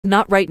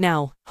Not right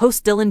now.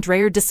 Host Dylan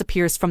Dreyer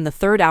disappears from the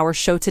third hour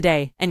show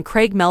today, and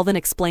Craig Melvin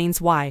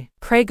explains why.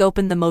 Craig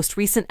opened the most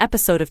recent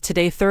episode of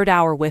Today Third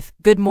Hour with,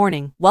 "Good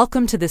morning,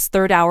 welcome to this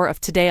third hour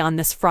of Today on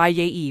this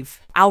Friday Eve."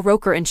 Al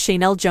Roker and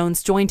Chanel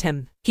Jones joined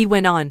him. He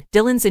went on,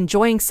 "Dylan's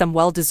enjoying some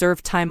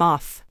well-deserved time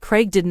off."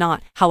 Craig did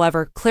not,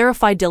 however,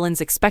 clarify Dylan's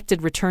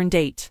expected return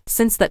date.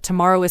 Since that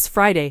tomorrow is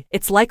Friday,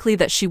 it's likely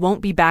that she won't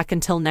be back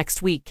until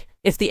next week.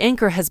 If the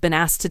anchor has been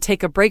asked to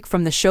take a break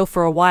from the show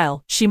for a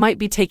while, she might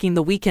be taking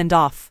the weekend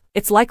off.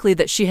 It's likely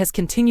that she has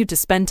continued to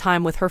spend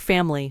time with her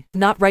family.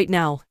 Not right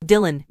now.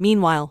 Dylan,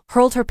 meanwhile,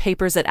 hurled her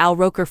papers at Al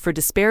Roker for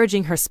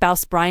disparaging her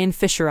spouse Brian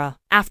Fischera.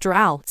 After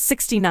Al,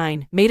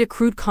 69, made a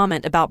crude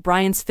comment about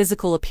Brian's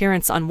physical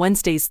appearance on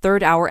Wednesday's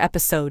third-hour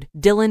episode,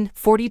 Dylan,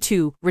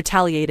 42,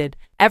 retaliated.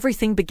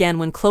 Everything began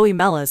when Chloe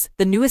Mellas,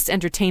 the newest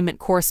entertainment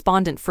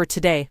correspondent for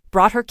Today,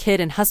 brought her kid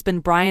and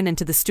husband Brian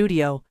into the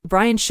studio.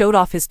 Brian showed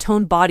off his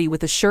toned body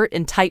with a shirt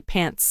and tight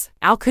pants.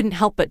 Al couldn't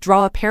help but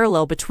draw a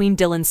parallel between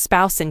Dylan's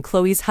spouse and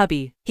Chloe's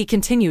hubby. He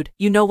continued,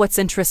 "You know what's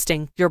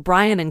interesting? You're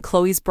Brian and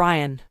Chloe's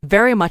Brian.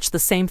 Very much the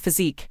same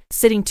physique."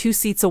 Sitting 2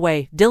 seats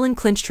away, Dylan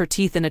clenched her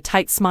teeth in a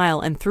tight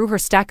smile and threw her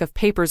stack of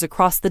papers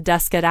across the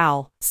desk at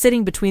Al.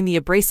 Sitting between the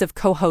abrasive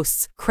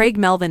co-hosts, Craig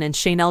Melvin and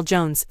Chanel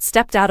Jones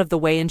stepped out of the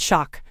way in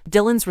shock.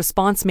 Dylan's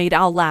response made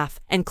Al laugh,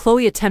 and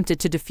Chloe attempted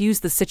to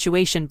defuse the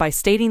situation by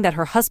stating that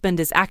her husband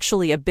is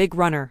actually a big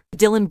runner.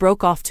 Dylan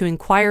broke off to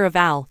inquire of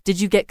Al,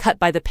 "Did you get cut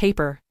by the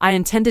paper?" "I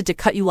intended to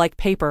cut you like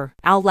paper."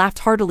 Al laughed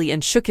heartily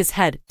and shook his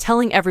head,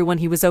 telling everyone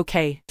he was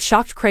okay.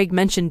 Shocked, Craig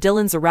mentioned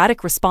Dylan's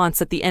erratic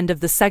response at the end of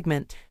the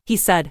segment. He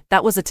said,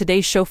 "That was a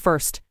Today show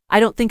first. I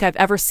don't think I've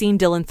ever seen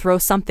Dylan throw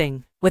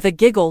something." With a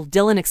giggle,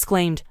 Dylan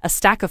exclaimed, "A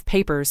stack of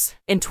papers."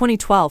 In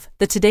 2012,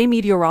 the Today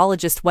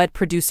meteorologist wed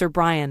producer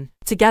Brian.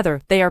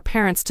 Together, they are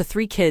parents to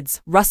 3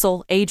 kids: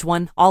 Russell, age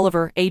 1,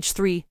 Oliver, age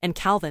 3, and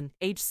Calvin,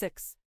 age 6.